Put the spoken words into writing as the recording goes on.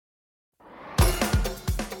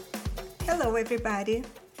Hello, everybody.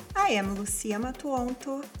 I am Lucia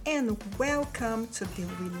Matuonto, and welcome to the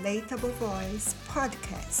Relatable Voice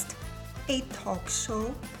podcast, a talk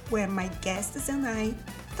show where my guests and I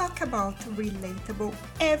talk about relatable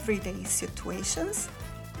everyday situations,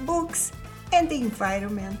 books, and the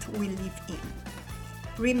environment we live in.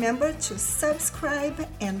 Remember to subscribe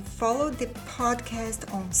and follow the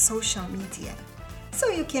podcast on social media so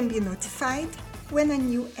you can be notified when a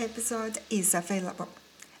new episode is available.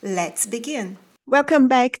 Let's begin. Welcome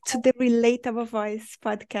back to the Relatable Voice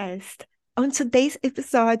podcast. On today's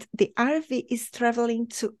episode, the RV is traveling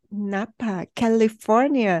to Napa,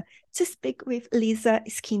 California to speak with Lisa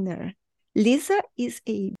Skinner. Lisa is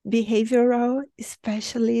a behavioral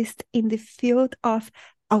specialist in the field of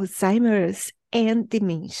Alzheimer's and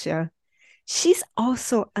dementia. She's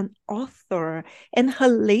also an author, and her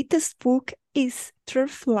latest book is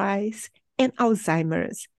Truth, Lies and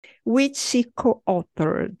Alzheimer's, which she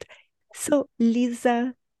co-authored. So,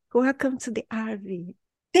 Lisa, welcome to the RV.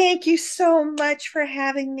 Thank you so much for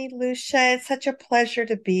having me, Lucia. It's such a pleasure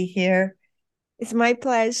to be here. It's my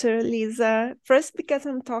pleasure, Lisa. First, because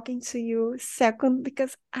I'm talking to you. Second,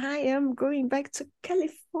 because I am going back to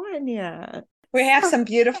California. We have some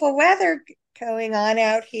beautiful weather going on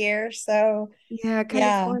out here. So,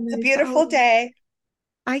 California it's a is beautiful day.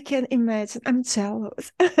 I can imagine. I'm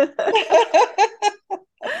jealous.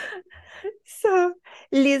 So,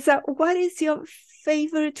 Lisa, what is your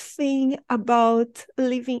favorite thing about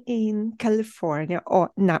living in California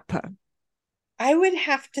or Napa? I would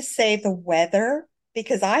have to say the weather,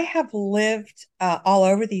 because I have lived all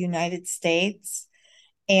over the United States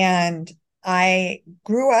and I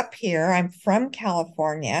grew up here. I'm from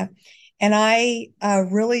California, and I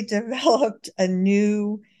really developed a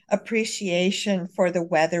new appreciation for the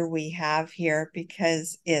weather we have here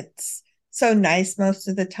because it's so nice most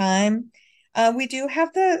of the time. We do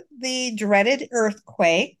have the dreaded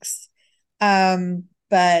earthquakes,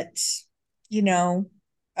 but you know,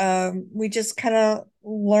 we just kind of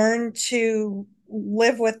learn to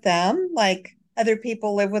live with them, like other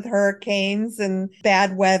people live with hurricanes and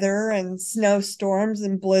bad weather and snowstorms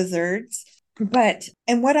and blizzards.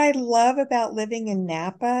 And what I love about living in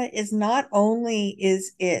Napa is not only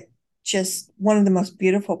is it just one of the most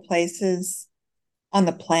beautiful places on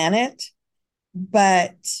the planet,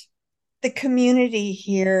 but the community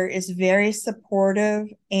here is very supportive,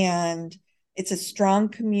 and it's a strong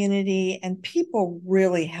community and people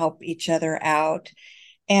really help each other out.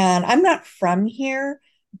 And I'm not from here,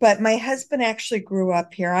 but my husband actually grew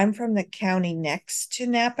up here. I'm from the county next to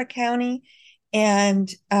Napa County. And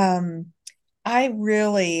I've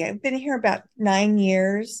been here about 9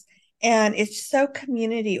 years, and it's so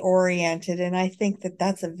community oriented. And I think that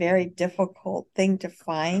that's a very difficult thing to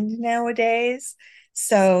find nowadays.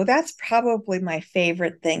 So that's probably my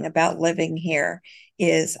favorite thing about living here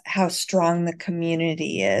is how strong the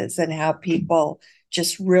community is and how people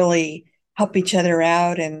just really help each other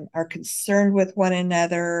out and are concerned with one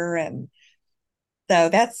another. And so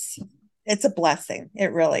it's a blessing.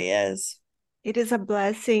 It really is. It is a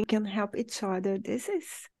blessing. We can help each other. This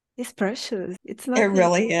is precious. It's not It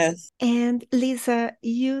really is. And Lisa,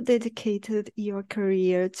 you dedicated your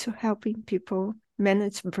career to helping people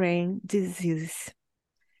manage brain disease.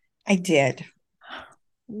 I did.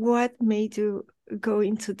 What made you go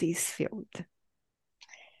into this field?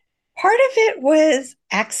 Part of it was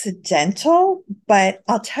accidental, but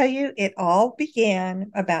I'll tell you, it all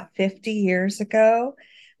began about 50 years ago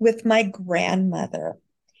with my grandmother.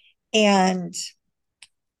 And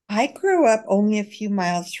I grew up only a few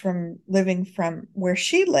miles from where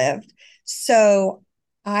she lived. So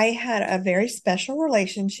I had a very special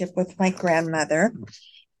relationship with my grandmother.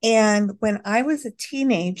 And when I was a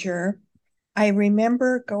teenager, I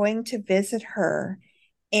remember going to visit her,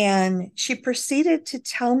 and she proceeded to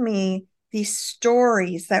tell me these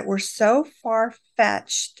stories that were so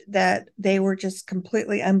far-fetched that they were just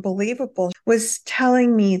completely unbelievable. Was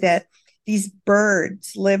telling me that these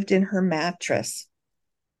birds lived in her mattress,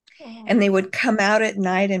 and they would come out at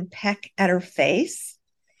night and peck at her face,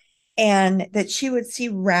 and that she would see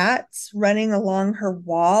rats running along her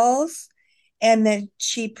walls. And then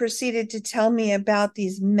she proceeded to tell me about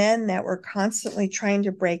these men that were constantly trying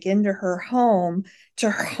to break into her home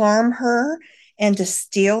to harm her and to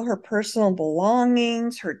steal her personal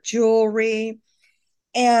belongings, her jewelry.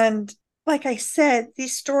 And like I said,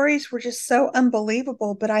 these stories were just so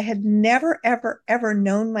unbelievable, but I had never, ever, ever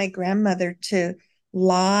known my grandmother to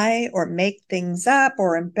lie or make things up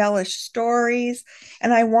or embellish stories.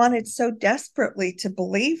 And I wanted so desperately to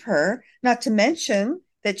believe her, not to mention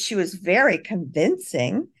that she was very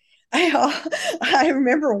convincing. I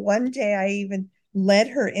remember one day I even led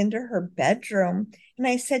her into her bedroom. And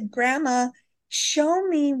I said, Grandma, show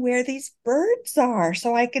me where these birds are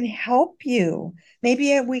so I can help you.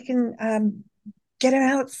 Maybe we can get them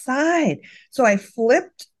outside. So I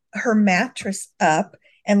flipped her mattress up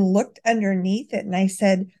and looked underneath it. And I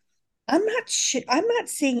said, I'm not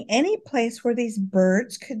seeing any place where these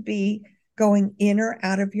birds could be going in or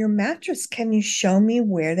out of your mattress. Can you show me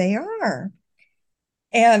where they are?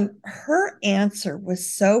 And her answer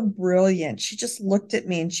was so brilliant. She just looked at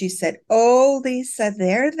me and she said, Oh, Lisa,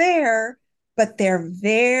 they're there, but they're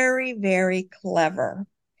very, very clever.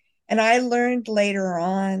 And I learned later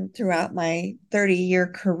on throughout my 30-year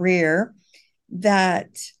career that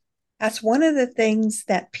that's one of the things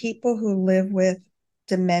that people who live with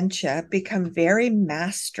dementia become very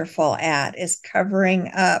masterful at is covering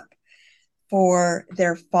up for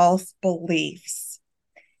their false beliefs.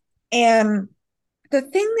 And the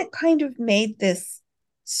thing that kind of made this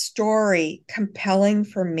story compelling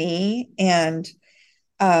for me and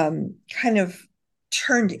kind of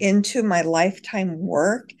turned into my lifetime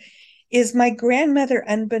work is my grandmother,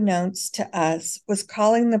 unbeknownst to us, was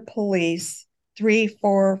calling the police 3,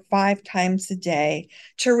 4, 5 times a day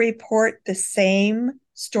to report the same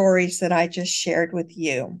stories that I just shared with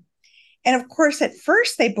you. And of course, at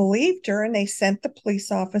first they believed her and they sent the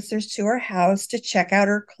police officers to her house to check out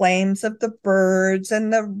her claims of the birds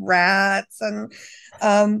and the rats and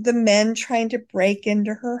the men trying to break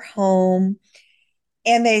into her home.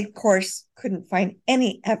 And they, of course, couldn't find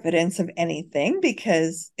any evidence of anything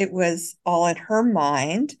because it was all in her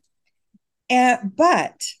mind.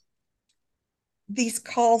 But these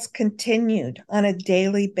calls continued on a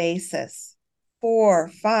daily basis, 4,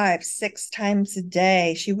 5, 6 times a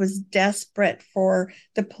day. She was desperate for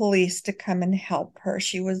the police to come and help her.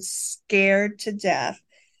 She was scared to death.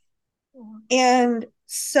 And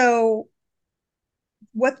so,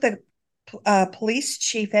 what the police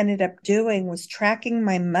chief ended up doing was tracking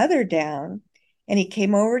my mother down, and he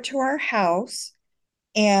came over to our house.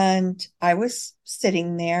 And I was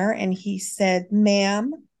sitting there, and he said,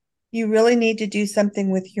 Ma'am, you really need to do something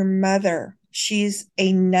with your mother. She's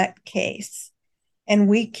a nutcase, and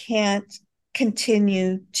we can't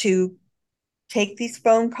continue to take these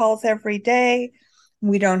phone calls every day.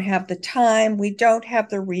 We don't have the time. We don't have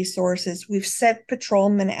the resources. We've sent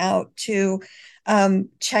patrolmen out to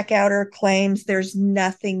check out her claims. There's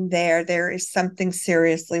nothing there. There is something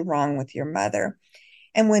seriously wrong with your mother.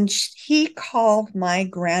 And when he called my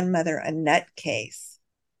grandmother a nutcase,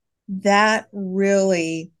 that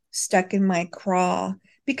really stuck in my craw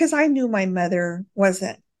because I knew my mother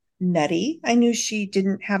wasn't nutty. I knew she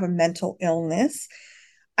didn't have a mental illness.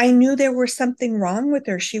 I knew there was something wrong with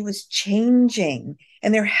her. She was changing,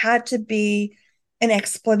 and there had to be an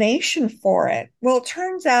explanation for it. Well, it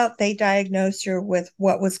turns out they diagnosed her with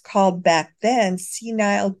what was called back then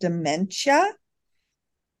senile dementia,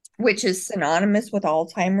 which is synonymous with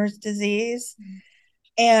Alzheimer's disease.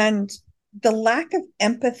 And the lack of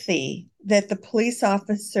empathy that the police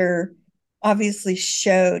officer obviously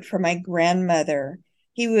showed for my grandmother,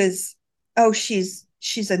 he was, oh, she's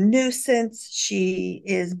a nuisance. She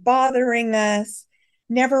is bothering us.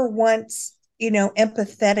 Never once,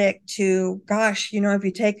 empathetic to, gosh, have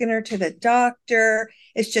you taken her to the doctor?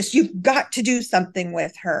 It's just, you've got to do something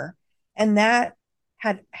with her. And that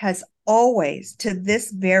has always to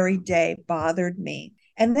this very day bothered me.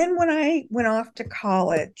 And then when I went off to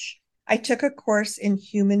college, I took a course in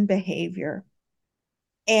human behavior,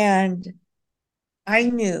 and I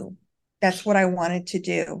knew that's what I wanted to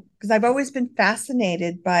do because I've always been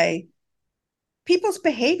fascinated by people's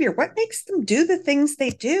behavior. What makes them do the things they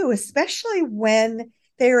do, especially when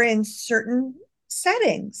they're in certain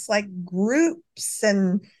settings like groups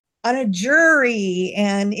and on a jury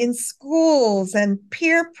and in schools and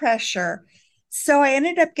peer pressure. So I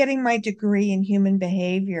ended up getting my degree in human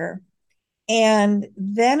behavior. And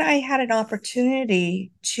then I had an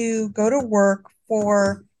opportunity to go to work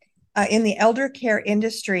for in the elder care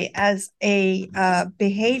industry as a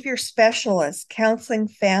behavior specialist, counseling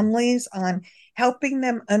families on helping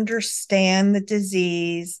them understand the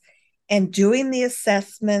disease and doing the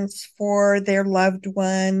assessments for their loved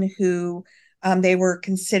one who they were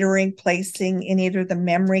considering placing in either the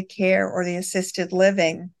memory care or the assisted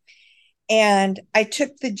living. And I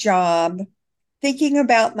took the job thinking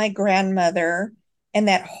about my grandmother and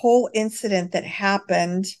that whole incident that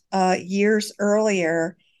happened years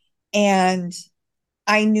earlier. And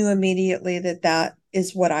I knew immediately that that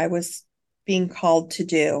is what I was being called to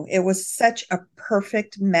do. It was such a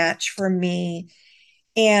perfect match for me.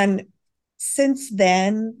 And since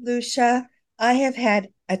then, Lucia, I have had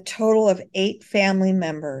a total of 8 family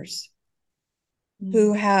members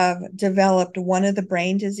who Mm. have developed one of the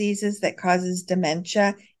brain diseases that causes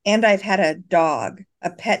dementia. And I've had a dog,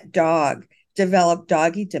 a pet dog, develop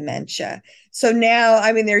doggy dementia. So now,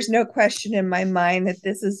 I mean, there's no question in my mind that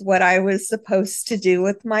this is what I was supposed to do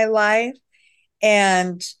with my life.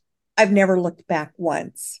 And I've never looked back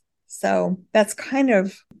once. So that's kind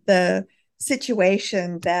of the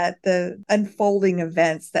situation, that the unfolding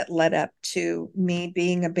events that led up to me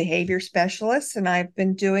being a behavior specialist. And I've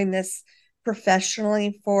been doing this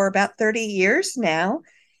professionally for about 30 years now.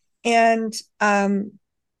 And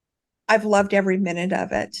I've loved every minute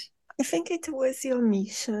of it. I think it was your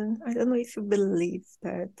mission. I don't know if you believe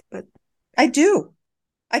that, but I do.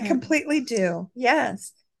 I yeah. completely do.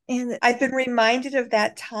 Yes. And I've been reminded of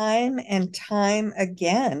that time and time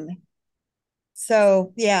again.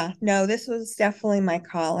 So, yeah, no, this was definitely my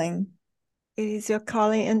calling. it is your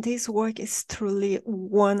calling, and this work is truly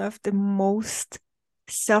one of the most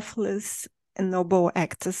selfless and noble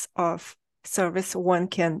acts of service one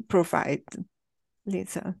can provide,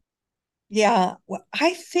 Lisa. Yeah, well,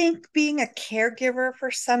 I think being a caregiver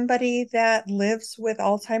for somebody that lives with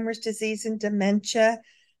Alzheimer's disease and dementia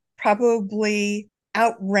probably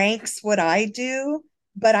outranks what I do,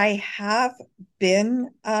 but I have been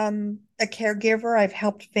a caregiver. I've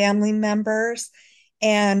helped family members,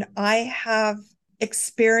 and I have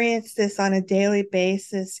experienced this on a daily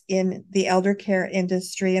basis in the elder care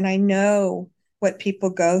industry. And I know what people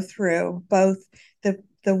go through, both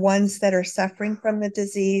the ones that are suffering from the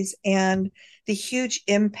disease and the huge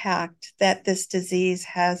impact that this disease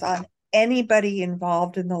has on anybody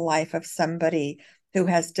involved in the life of somebody who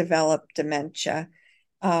has developed dementia.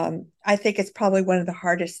 I think it's probably one of the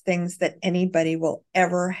hardest things that anybody will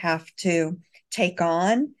ever have to take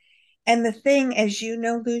on. And the thing, as you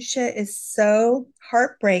know, Lucia, is so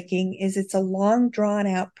heartbreaking is it's a long, drawn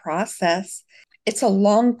out process. It's a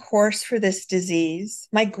long course for this disease.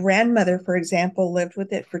 My grandmother, for example, lived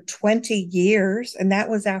with it for 20 years. And that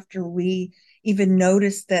was after we even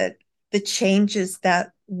noticed that the changes that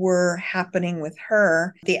were happening with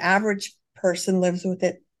her. The average person lives with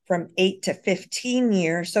it from 8 to 15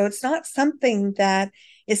 years. So it's not something that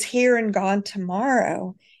is here and gone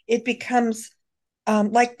tomorrow. It becomes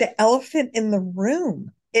like the elephant in the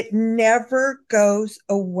room. It never goes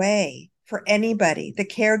away for anybody, the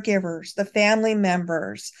caregivers, the family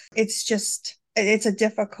members. It's a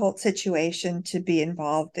difficult situation to be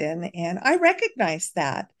involved in. And I recognize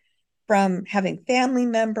that from having family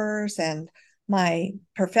members and my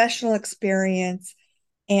professional experience.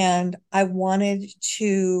 And I wanted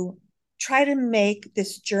to try to make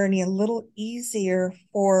this journey a little easier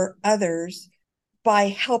for others by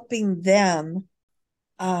helping them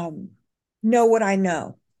um, know what I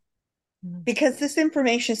know, Mm. because this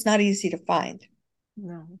information is not easy to find.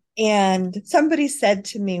 No. And somebody said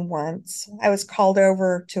to me once, I was called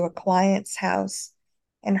over to a client's house,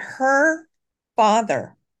 and her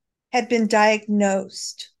father had been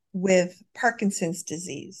diagnosed with Parkinson's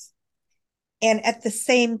disease. And at the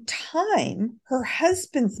same time, her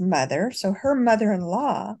husband's mother, so her mother in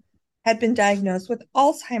law, had been diagnosed with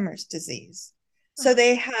Alzheimer's disease. So Oh.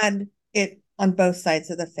 they had it on both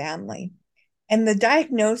sides of the family. And the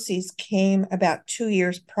diagnoses came about 2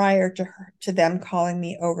 years prior to them calling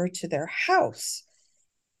me over to their house.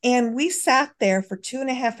 And we sat there for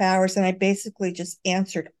 2.5 hours, and I basically just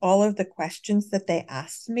answered all of the questions that they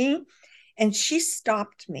asked me. And she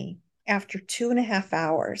stopped me after 2.5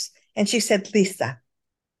 hours and she said, Lisa,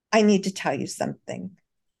 I need to tell you something.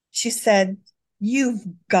 She said, you've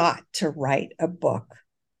got to write a book.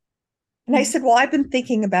 And I Mm. said, well, I've been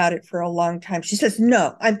thinking about it for a long time. She says,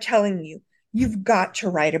 no, I'm telling you, you've got to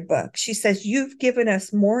write a book. She says, you've given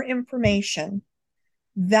us more information,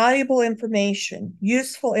 valuable information,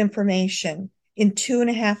 useful information in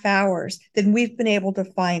 2.5 hours than we've been able to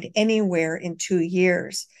find anywhere in 2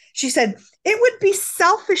 years. She said, it would be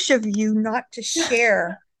selfish of you not to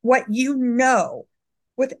share what you know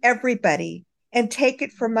with everybody and take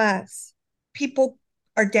it from us. People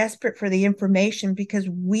are desperate for the information because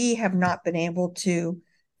we have not been able to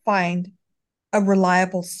find a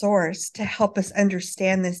reliable source to help us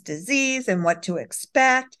understand this disease and what to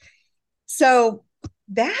expect. So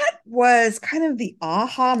that was kind of the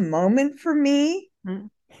aha moment for me. Mm.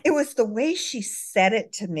 It was the way she said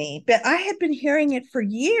it to me, but I had been hearing it for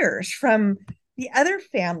years from the other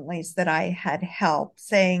families that I had helped,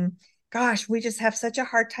 saying, gosh, we just have such a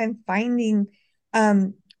hard time finding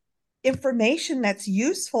um, information that's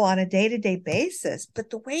useful on a day-to-day basis. But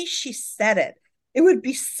the way she said it would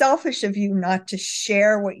be selfish of you not to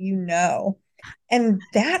share what you know. And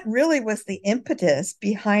that really was the impetus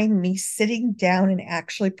behind me sitting down and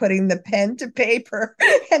actually putting the pen to paper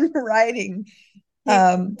and writing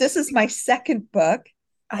This is my second book,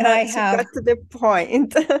 and She got to the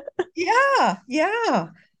point. yeah, yeah.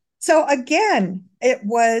 So again, it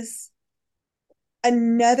was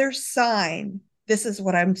another sign this is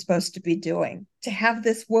what I'm supposed to be doing. To have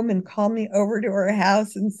this woman call me over to her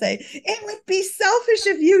house and say, it would be selfish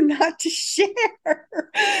of you not to share.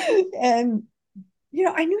 And,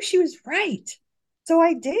 I knew she was right. So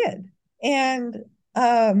I did. And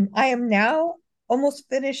I am now almost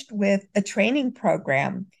finished with a training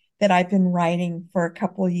program that I've been writing for a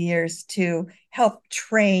couple of years to help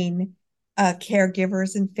train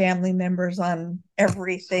caregivers and family members on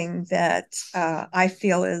everything that I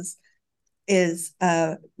feel is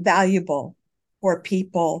valuable for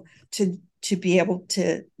people to be able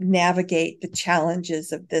to navigate the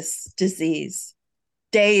challenges of this disease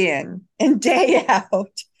day in and day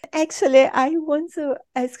out. Actually, I want to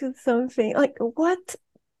ask you something. Like, what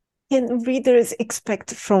can readers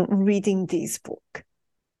expect from reading this book?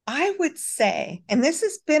 I would say, and this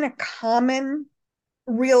has been a common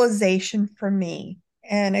realization for me.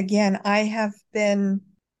 And again, I have been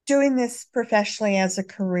doing this professionally as a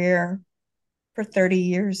career for 30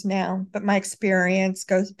 years now, but my experience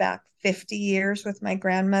goes back 50 years with my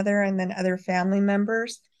grandmother and then other family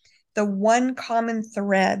members. The one common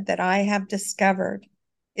thread that I have discovered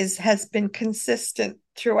has been consistent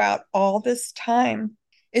throughout all this time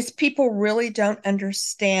is people really don't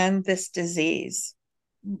understand this disease.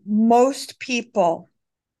 Most people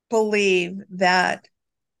believe that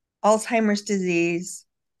Alzheimer's disease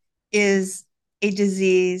is a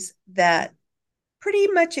disease that pretty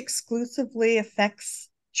much exclusively affects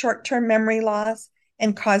short term memory loss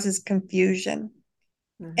and causes confusion.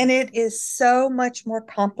 And it is so much more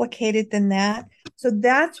complicated than that. So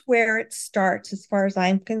that's where it starts, as far as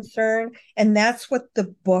I'm concerned. And that's what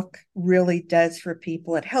the book really does for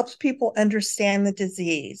people. It helps people understand the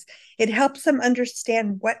disease, it helps them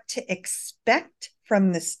understand what to expect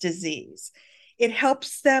from this disease. It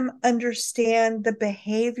helps them understand the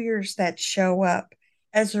behaviors that show up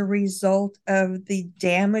as a result of the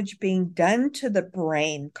damage being done to the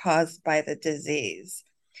brain caused by the disease.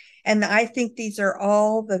 And I think these are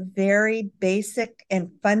all the very basic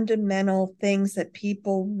and fundamental things that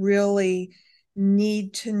people really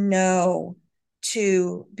need to know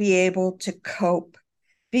to be able to cope,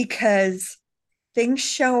 because things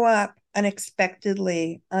show up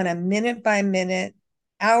unexpectedly on a minute by minute,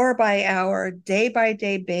 hour by hour, day by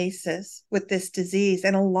day basis with this disease.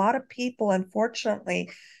 And a lot of people,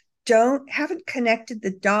 unfortunately, haven't connected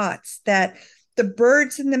the dots that the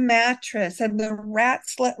birds in the mattress and the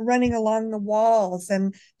rats running along the walls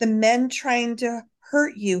and the men trying to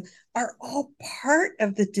hurt you are all part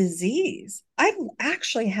of the disease. I've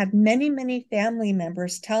actually had many family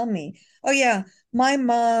members tell me, oh yeah, my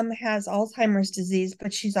mom has Alzheimer's disease,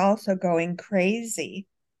 but she's also going crazy.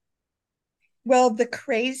 Well, the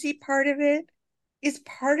crazy part of it is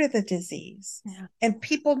part of the disease. Yeah. And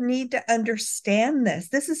people need to understand this.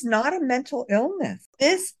 This is not a mental illness.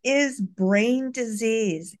 This is brain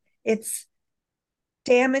disease. It's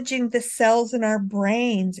damaging the cells in our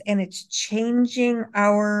brains, and it's changing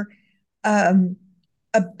our um,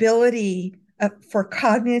 ability for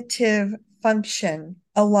cognitive function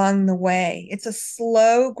along the way. It's a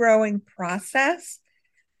slow growing process,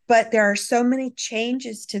 but there are so many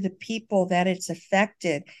changes to the people that it's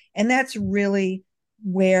affected. And that's really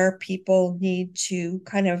where people need to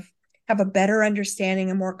kind of have a better understanding,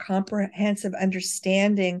 a more comprehensive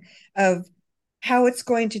understanding of how it's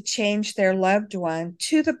going to change their loved one,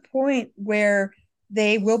 to the point where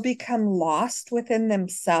they will become lost within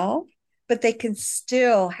themselves, but they can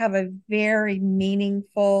still have a very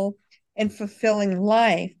meaningful and fulfilling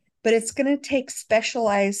life. But it's going to take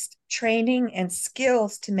specialized training and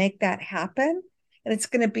skills to make that happen. And it's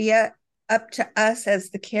going to be up to us as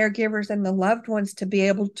the caregivers and the loved ones to be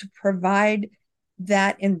able to provide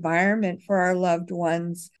that environment for our loved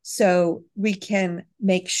ones so we can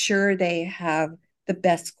make sure they have the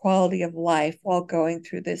best quality of life while going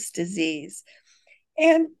through this disease.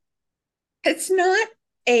 And it's not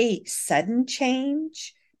a sudden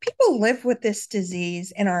change. People live with this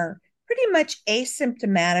disease and are pretty much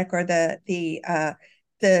asymptomatic, or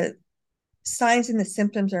the signs and the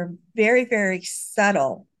symptoms are very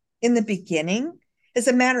subtle in the beginning. As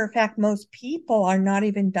a matter of fact, most people are not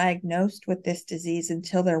even diagnosed with this disease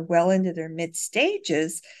until they're well into their mid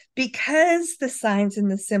stages, because the signs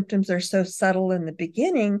and the symptoms are so subtle in the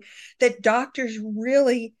beginning that doctors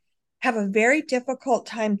really have a very difficult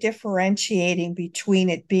time differentiating between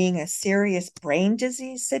it being a serious brain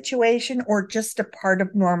disease situation or just a part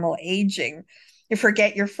of normal aging. You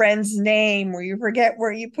forget your friend's name or you forget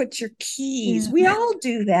where you put your keys. Yeah. We all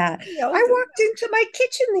do that. We all I do. walked into my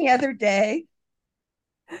kitchen the other day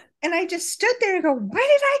and I just stood there and go, why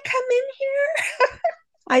did I come in here?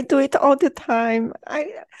 I do it all the time.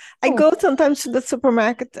 I Oh, go sometimes to the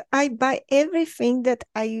supermarket. I buy everything that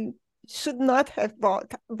I should not have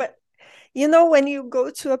bought. But when you go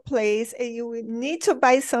to a place and you need to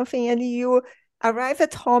buy something and you arrive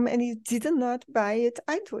at home and you did not buy it,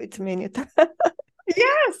 I do it many times.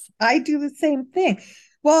 yes, I do the same thing.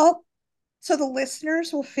 Well, so the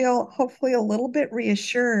listeners will feel hopefully a little bit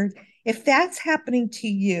reassured if that's happening to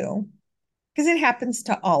you, because it happens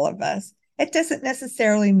to all of us. It doesn't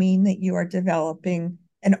necessarily mean that you are developing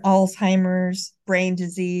an Alzheimer's brain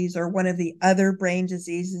disease or one of the other brain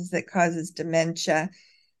diseases that causes dementia.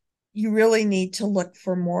 You really need to look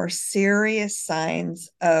for more serious signs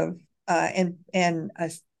of and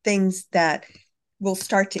things that will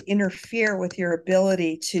start to interfere with your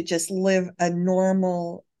ability to just live a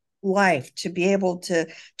normal life, to be able to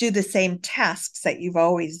do the same tasks that you've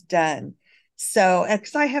always done. So,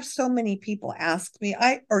 because I have so many people ask me,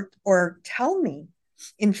 or tell me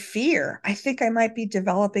in fear, I think I might be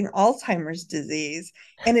developing Alzheimer's disease.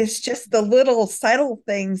 And it's just the little subtle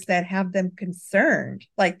things that have them concerned.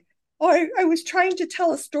 Like, oh, I was trying to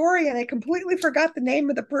tell a story and I completely forgot the name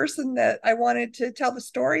of the person that I wanted to tell the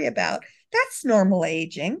story about. That's normal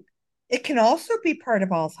aging. It can also be part of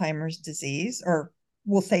Alzheimer's disease, or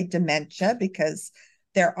we'll say dementia, because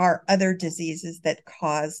there are other diseases that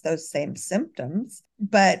cause those same symptoms,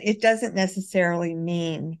 but it doesn't necessarily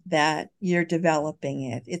mean that you're developing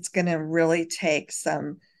it. It's going to really take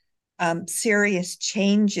some serious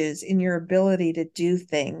changes in your ability to do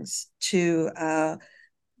things to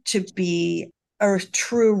be a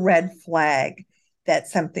true red flag that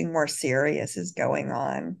something more serious is going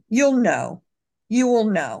on. You will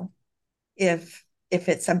know if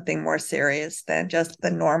it's something more serious than just the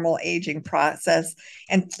normal aging process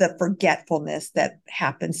and the forgetfulness that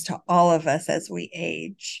happens to all of us as we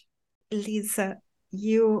age. Lisa,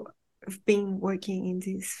 you've been working in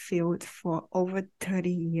this field for over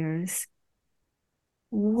 30 years.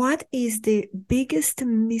 What is the biggest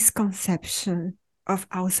misconception of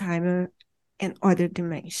Alzheimer and other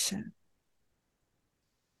dementia?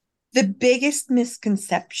 The biggest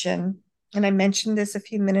misconception, and I mentioned this a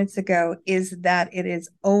few minutes ago, is that it is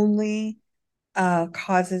only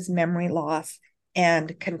causes memory loss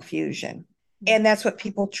and confusion. And that's what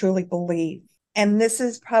people truly believe. And this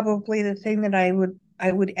is probably the thing that I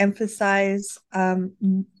would emphasize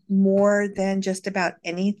more than just about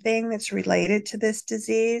anything that's related to this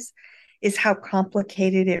disease is how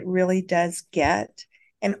complicated it really does get.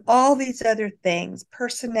 And all these other things,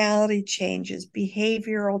 personality changes,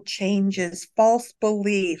 behavioral changes, false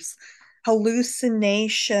beliefs,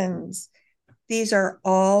 hallucinations, these are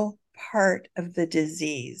all part of the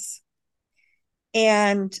disease.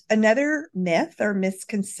 And another myth or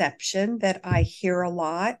misconception that I hear a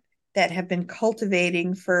lot that have been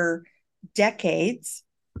cultivating for decades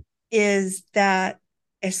is that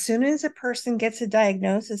as soon as a person gets a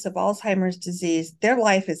diagnosis of Alzheimer's disease, their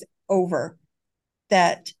life is over,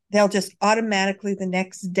 that they'll just automatically the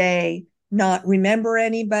next day not remember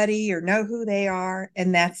anybody or know who they are.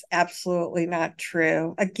 And that's absolutely not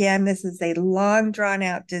true. Again, this is a long, drawn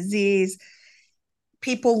out disease.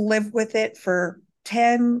 People live with it for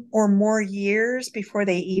 10 or more years before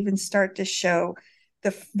they even start to show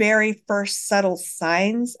the very first subtle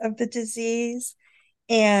signs of the disease.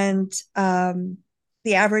 And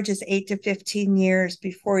the average is 8 to 15 years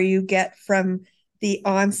before you get from the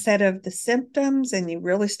onset of the symptoms and you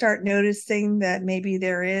really start noticing that maybe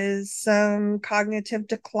there is some cognitive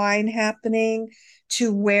decline happening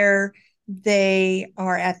to where they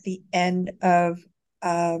are at the end of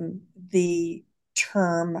the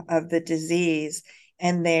term of the disease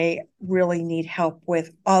and they really need help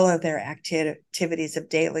with all of their activities of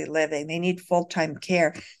daily living. They need full-time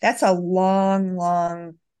care. That's a long,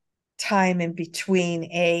 long time in between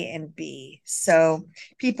A and B. So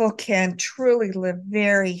people can truly live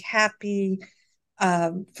very happy,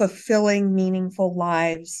 fulfilling, meaningful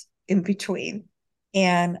lives in between.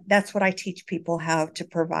 And that's what I teach people how to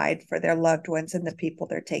provide for their loved ones and the people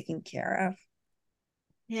they're taking care of.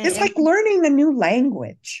 Yeah, It's like learning a new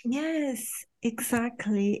language. yes,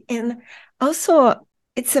 exactly. And also,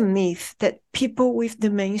 it's a myth that people with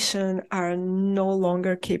dementia are no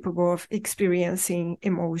longer capable of experiencing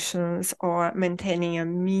emotions or maintaining a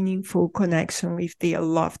meaningful connection with their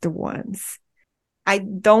loved ones. I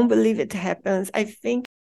don't believe it happens. I think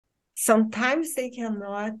sometimes they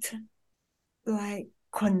cannot like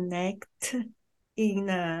connect in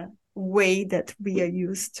a way that we are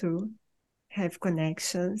used to. have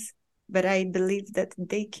connections, but I believe that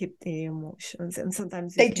they keep their emotions, and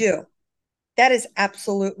sometimes you They can. do. That is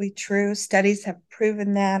absolutely true. Studies have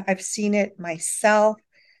proven that. I've seen it myself.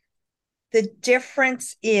 The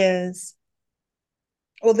difference is,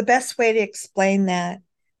 well, the best way to explain that,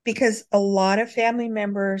 because a lot of family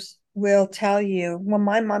members will tell you, well,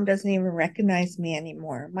 my mom doesn't even recognize me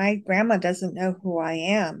anymore. My grandma doesn't know who I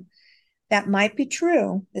am. That might be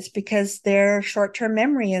true. It's because their short-term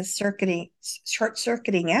memory is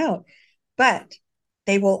short-circuiting out, but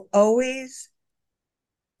they will always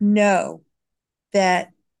know that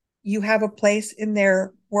you have a place in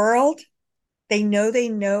their world. They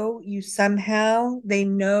know you somehow. They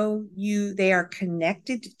know you, they are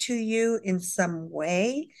connected to you in some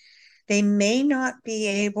way. They may not be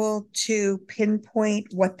able to pinpoint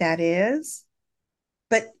what that is,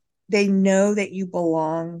 but they know that you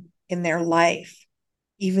belong in their life,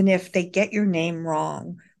 even if they get your name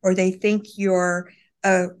wrong or they think you're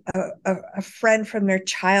a friend from their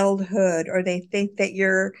childhood, or they think that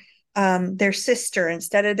you're their sister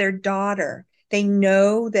instead of their daughter. They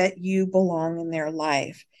know that you belong in their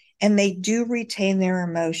life, and they do retain their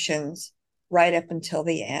emotions right up until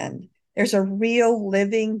the end. There's a real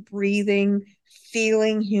living, breathing,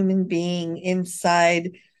 feeling human being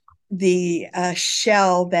inside the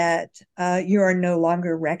shell that you are no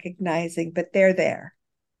longer recognizing, but they're there.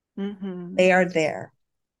 Mm-hmm. They are there.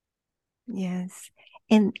 Yes.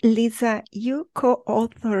 And Lisa, you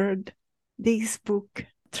co-authored this book,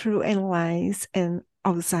 True and Lies and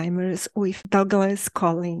Alzheimer's, with Douglas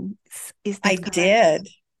Collins. Is I that correct? did.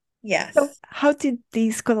 So, Yes. how did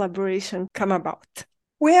this collaboration come about?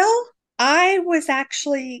 Well, I was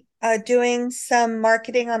actually doing some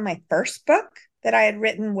marketing on my first book that I had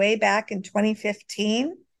written way back in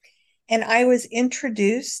 2015. And I was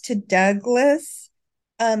introduced to Douglas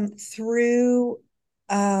through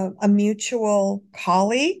a mutual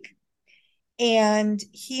colleague. And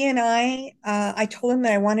he and I told him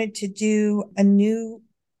that I wanted to do a new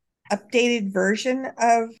updated version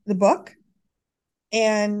of the book.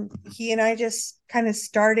 And he and I just kind of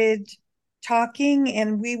started talking,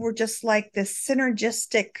 and we were just like this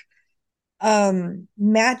synergistic,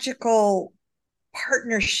 magical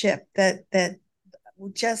partnership that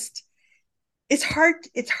just it's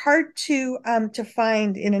hard to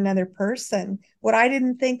find in another person. What I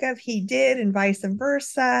didn't think of, he did, and vice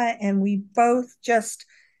versa. And we both just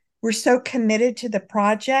were so committed to the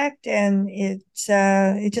project, and it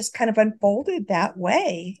just kind of unfolded that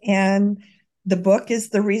way. And the book is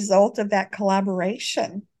the result of that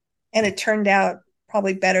collaboration. And it turned out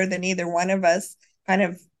probably better than either one of us kind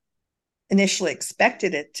of initially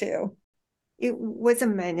expected it to. It was a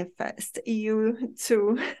manifest. You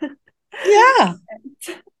too. Yeah.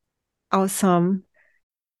 Awesome.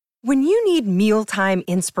 When you need mealtime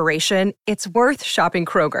inspiration, it's worth shopping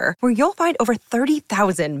Kroger, where you'll find over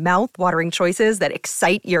 30,000 mouth-watering choices that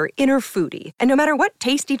excite your inner foodie. And no matter what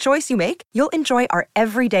tasty choice you make, you'll enjoy our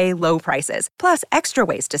everyday low prices, plus extra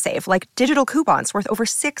ways to save, like digital coupons worth over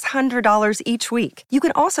 $600 each week. You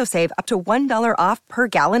can also save up to $1 off per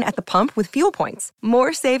gallon at the pump with fuel points.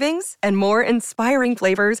 More savings and more inspiring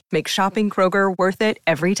flavors make shopping Kroger worth it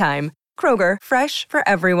every time. Kroger, fresh for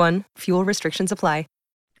everyone. Fuel restrictions apply.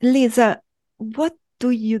 Lisa, what do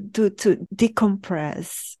you do to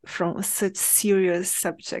decompress from such serious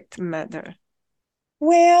subject matter?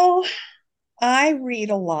 Well, I read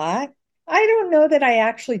a lot. I don't know that I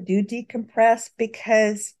actually do decompress,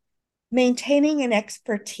 because maintaining an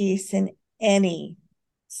expertise in any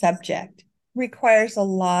subject requires a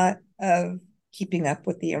lot of keeping up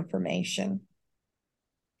with the information.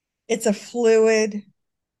 It's a fluid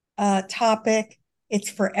topic. It's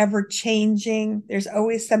forever changing. There's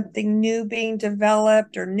always something new being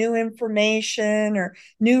developed, or new information, or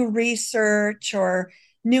new research, or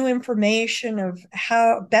new information of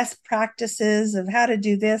how best practices of how to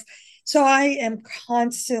do this. So I am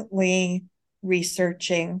constantly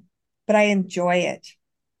researching, but I enjoy it.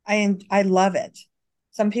 I love it.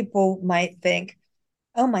 Some people might think,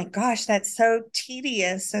 oh my gosh, that's so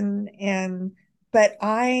tedious, and but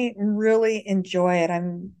I really enjoy it.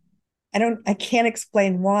 I can't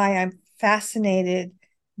explain why. I'm fascinated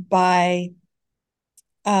by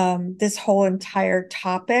this whole entire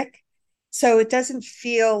topic. So it doesn't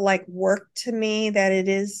feel like work to me, that it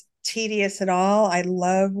is tedious at all. I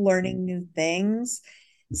love learning new things.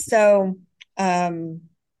 So, um,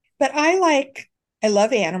 but I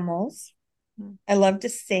love animals. I love to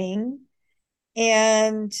sing.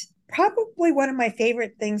 And probably one of my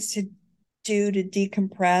favorite things to do to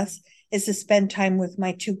decompress is to spend time with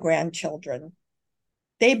my two grandchildren.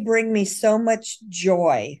 They bring me so much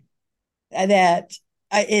joy that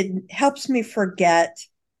it helps me forget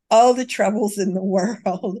all the troubles in the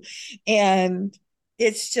world. And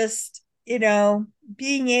it's just,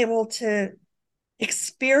 being able to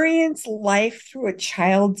experience life through a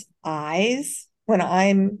child's eyes when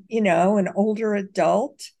I'm, an older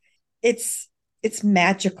adult, it's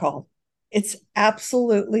magical. It's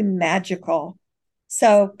absolutely magical.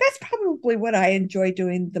 So that's probably what I enjoy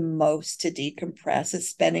doing the most to decompress, is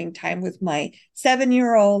spending time with my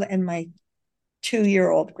 7-year-old and my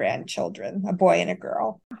 2-year-old grandchildren, a boy and a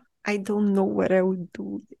girl. I don't know what I would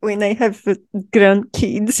do when I have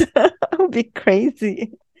grandkids. I'll be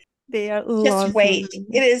crazy. They are Just lovely. wait.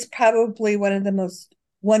 It is probably one of the most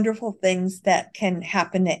wonderful things that can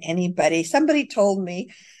happen to anybody. Somebody told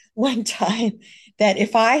me one time that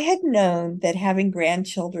if I had known that having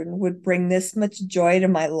grandchildren would bring this much joy to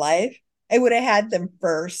my life, I would have had them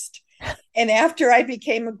first. And after I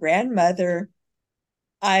became a grandmother,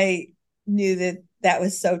 I knew that that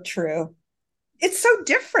was so true. It's so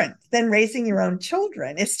different than raising your own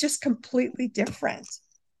children. It's just completely different.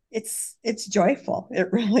 It's joyful. It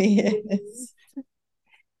really is.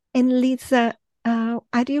 And Lisa,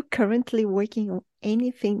 are you currently working on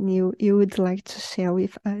anything new you would like to share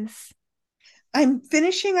with us? I'm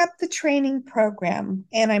finishing up the training program,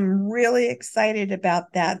 and I'm really excited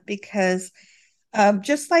about that because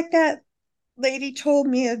just like that lady told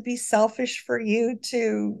me it'd be selfish for you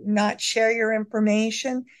to not share your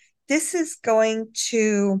information, this is going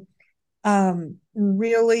to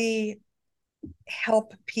really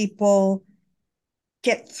help people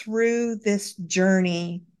get through this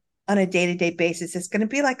journey on a day-to-day basis. It's going to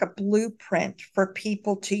be like a blueprint for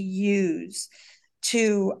people to use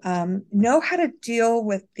to know how to deal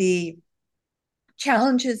with the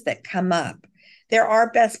challenges that come up. There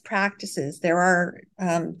are best practices. There are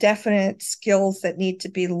definite skills that need to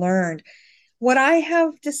be learned. What I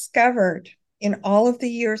have discovered in all of the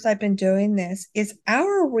years I've been doing this is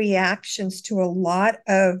our reactions to a lot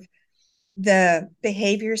of the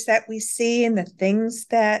behaviors that we see and the things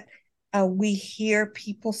that we hear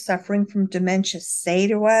people suffering from dementia say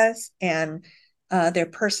to us, and their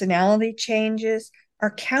personality changes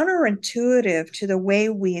are counterintuitive to the way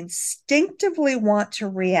we instinctively want to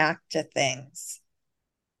react to things.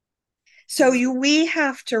 So we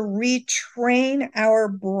have to retrain our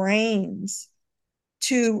brains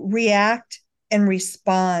to react and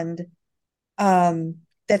respond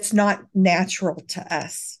that's not natural to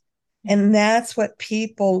us. And that's what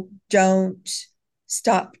people don't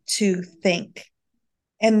stop to think.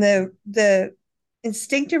 And the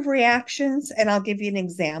instinctive reactions, and I'll give you an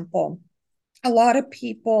example. A lot of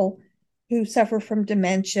people who suffer from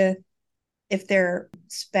dementia, if their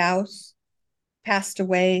spouse passed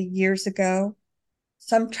away years ago,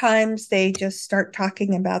 sometimes they just start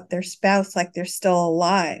talking about their spouse like they're still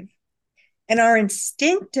alive. And our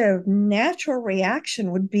instinctive, natural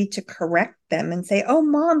reaction would be to correct them and say, "Oh,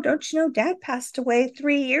 Mom, don't you know Dad passed away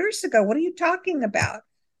 3 years ago? What are you talking about?"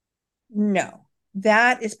 No,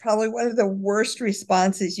 that is probably one of the worst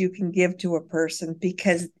responses you can give to a person,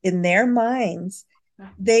 because in their minds,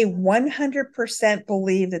 they 100%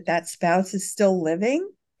 believe that that spouse is still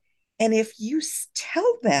living. And if you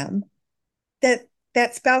tell them that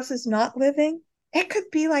that spouse is not living, it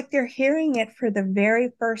could be like they're hearing it for the very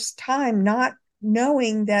first time, not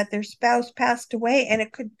knowing that their spouse passed away, and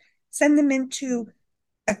it could send them into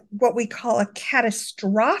what we call a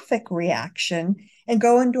catastrophic reaction and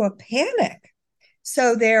go into a panic.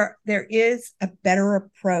 So there is a better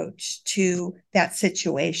approach to that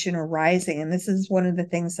situation arising, and this is one of the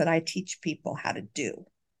things that I teach people how to do.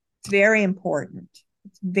 It's very important.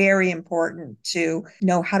 It's very important to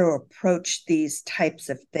know how to approach these types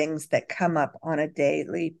of things that come up on a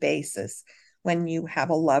daily basis when you have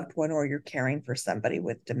a loved one or you're caring for somebody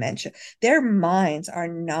with dementia. Their minds are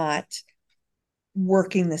not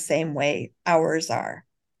working the same way ours are.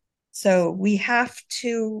 So we have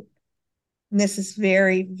to, and this is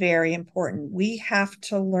very, very important, we have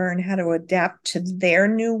to learn how to adapt to their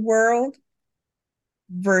new world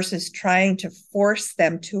versus trying to force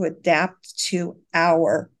them to adapt to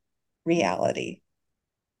our reality.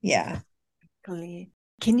 Yeah.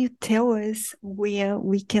 Can you tell us where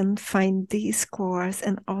we can find this course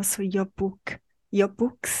and also your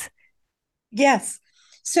books? Yes.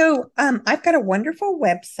 So I've got a wonderful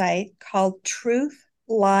website called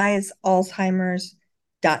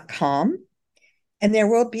truthliesalzheimers.com. And there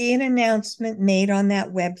will be an announcement made on that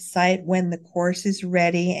website when the course is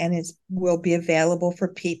ready, and will be available for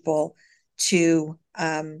people to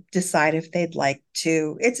decide if they'd like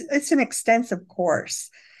to. It's an extensive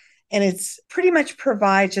course, and it's pretty much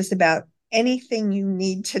provides just about anything you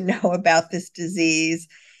need to know about this disease.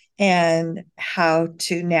 and how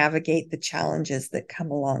to navigate the challenges that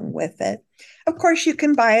come along with it. Of course, you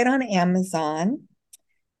can buy it on Amazon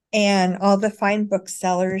and all the fine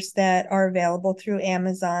booksellers that are available through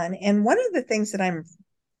Amazon. And one of the things that I'm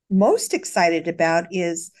most excited about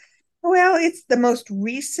is, well, it's the most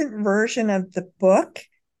recent version of the book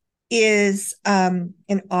is an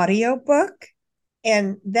audio book.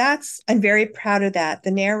 And I'm very proud of that.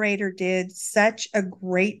 The narrator did such a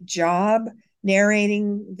great job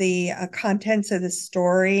narrating the contents of the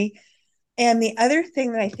story. And the other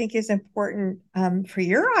thing that I think is important for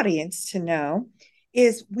your audience to know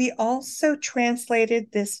is we also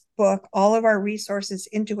translated this book, all of our resources,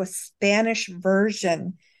 into a Spanish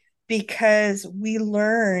version because we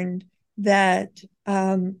learned that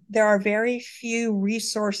there are very few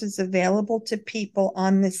resources available to people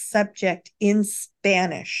on this subject in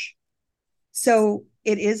Spanish. So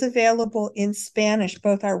it is available in Spanish,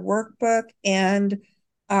 both our workbook and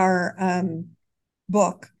our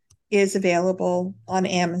book is available on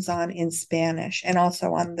Amazon in Spanish and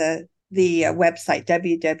also on the website,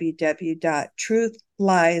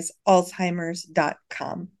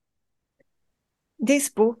 www.truthliesalzheimers.com. This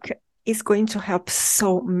book is going to help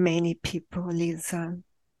so many people, Lisa.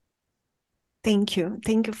 Thank you.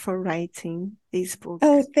 Thank you for writing this book.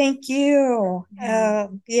 Oh, thank you. I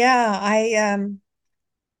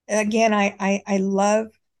love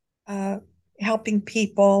helping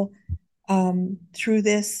people through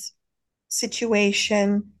this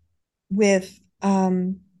situation with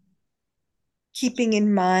keeping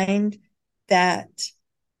in mind that,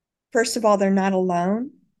 first of all, they're not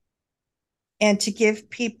alone, and to give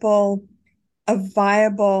people a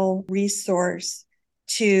viable resource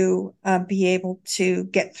to be able to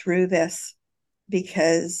get through this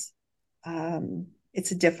because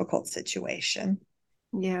it's a difficult situation.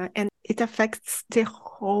 Yeah, and it affects the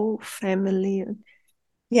whole family.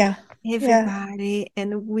 Yeah. Everybody,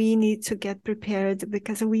 and we need to get prepared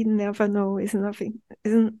because we never know. It's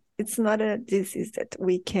not a disease that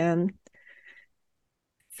we can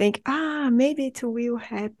think, maybe it will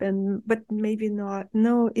happen, but maybe not.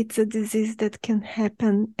 No, it's a disease that can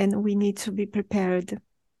happen, and we need to be prepared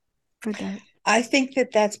for that. I think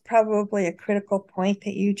that that's probably a critical point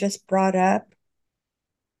that you just brought up.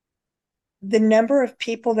 The number of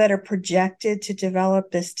people that are projected to develop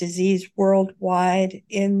this disease worldwide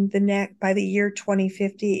by the year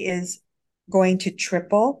 2050 is going to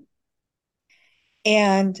triple.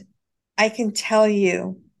 And I can tell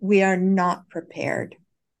you, we are not prepared.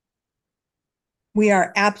 We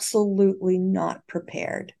are absolutely not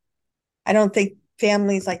prepared. I don't think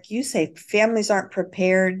families, like you say, families aren't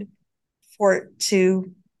prepared for it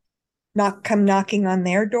to not come knocking on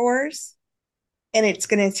their doors. And it's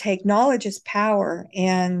going to take knowledge as power,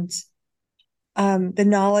 and the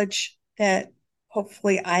knowledge that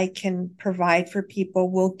hopefully I can provide for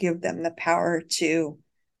people will give them the power to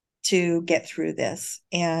get through this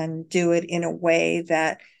and do it in a way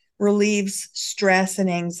that relieves stress and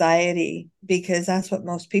anxiety, because that's what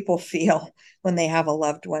most people feel when they have a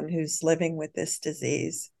loved one who's living with this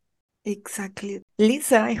disease. Exactly.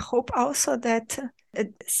 Lisa, I hope also that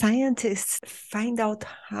scientists find out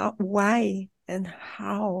why and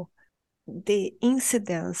how the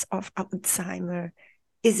incidence of Alzheimer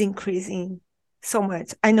is increasing so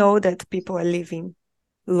much. I know that people are living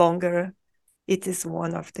longer. It is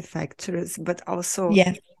one of the factors, but also,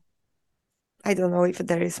 yes, I don't know if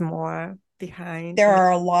there is more behind. There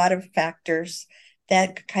are a lot of factors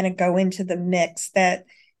that kind of go into the mix that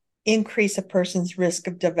increase a person's risk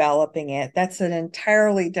of developing it. That's an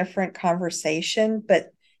entirely different conversation,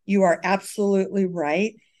 but you are absolutely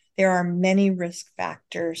right. There are many risk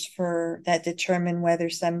factors that determine whether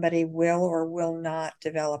somebody will or will not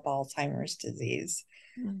develop Alzheimer's disease.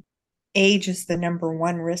 Mm. Age is the number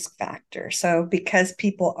one risk factor. So because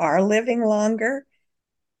people are living longer,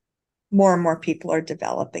 more and more people are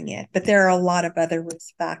developing it. But there are a lot of other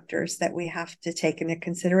risk factors that we have to take into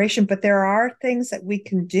consideration. But there are things that we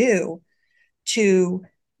can do to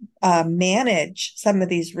manage some of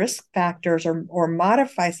these risk factors or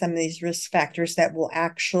modify some of these risk factors that will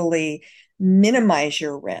actually minimize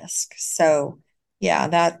your risk. So yeah,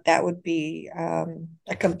 that would be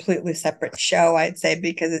a completely separate show, I'd say,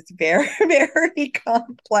 because it's very, very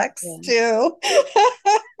complex too.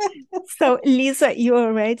 So Lisa, you're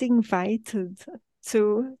already invited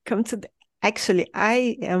to come to actually,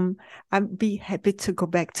 I'd be happy to go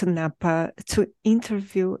back to Napa to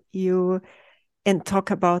interview you and talk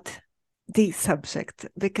about this subject,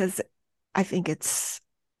 because I think it's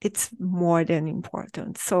more than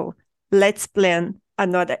important. So let's plan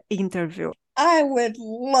another interview. I would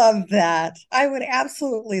love that. I would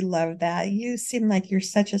absolutely love that. You seem like you're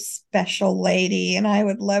such a special lady, and I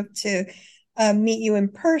would love to meet you in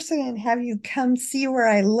person and have you come see where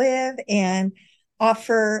I live and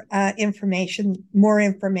offer more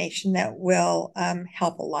information that will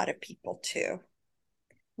help a lot of people too.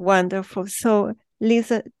 Wonderful. So,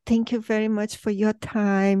 Lisa, thank you very much for your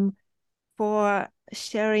time, for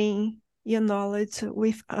sharing your knowledge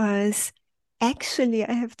with us. Actually,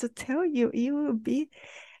 I have to tell you, you will be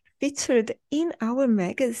featured in our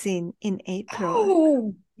magazine in April.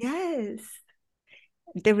 Oh, Yes,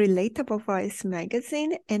 the Relatable Voice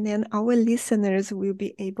magazine. And then our listeners will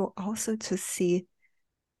be able also to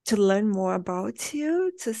learn more about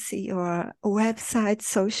you, to see your website,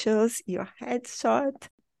 socials, your headshot.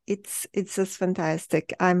 It's just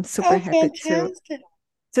fantastic. I'm super happy fantastic.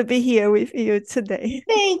 to be here with you today.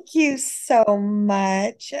 Thank you so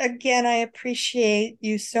much. Again, I appreciate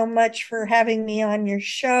you so much for having me on your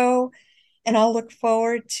show, and I'll look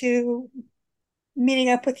forward to meeting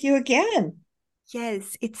up with you again.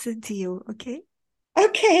 Yes, it's a deal, okay?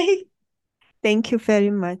 Okay. Thank you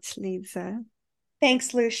very much, Lisa.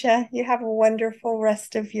 Thanks, Lucia. You have a wonderful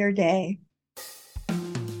rest of your day.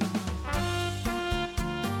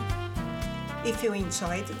 If you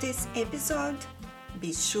enjoyed this episode,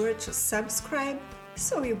 be sure to subscribe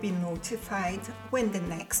so you'll be notified when the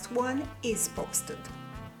next one is posted.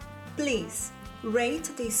 Please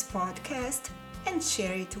rate this podcast and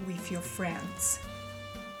share it with your friends.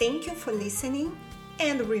 Thank you for listening,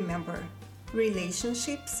 and remember,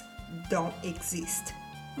 relationships don't exist.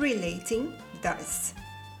 Relating does.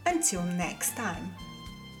 Until next time.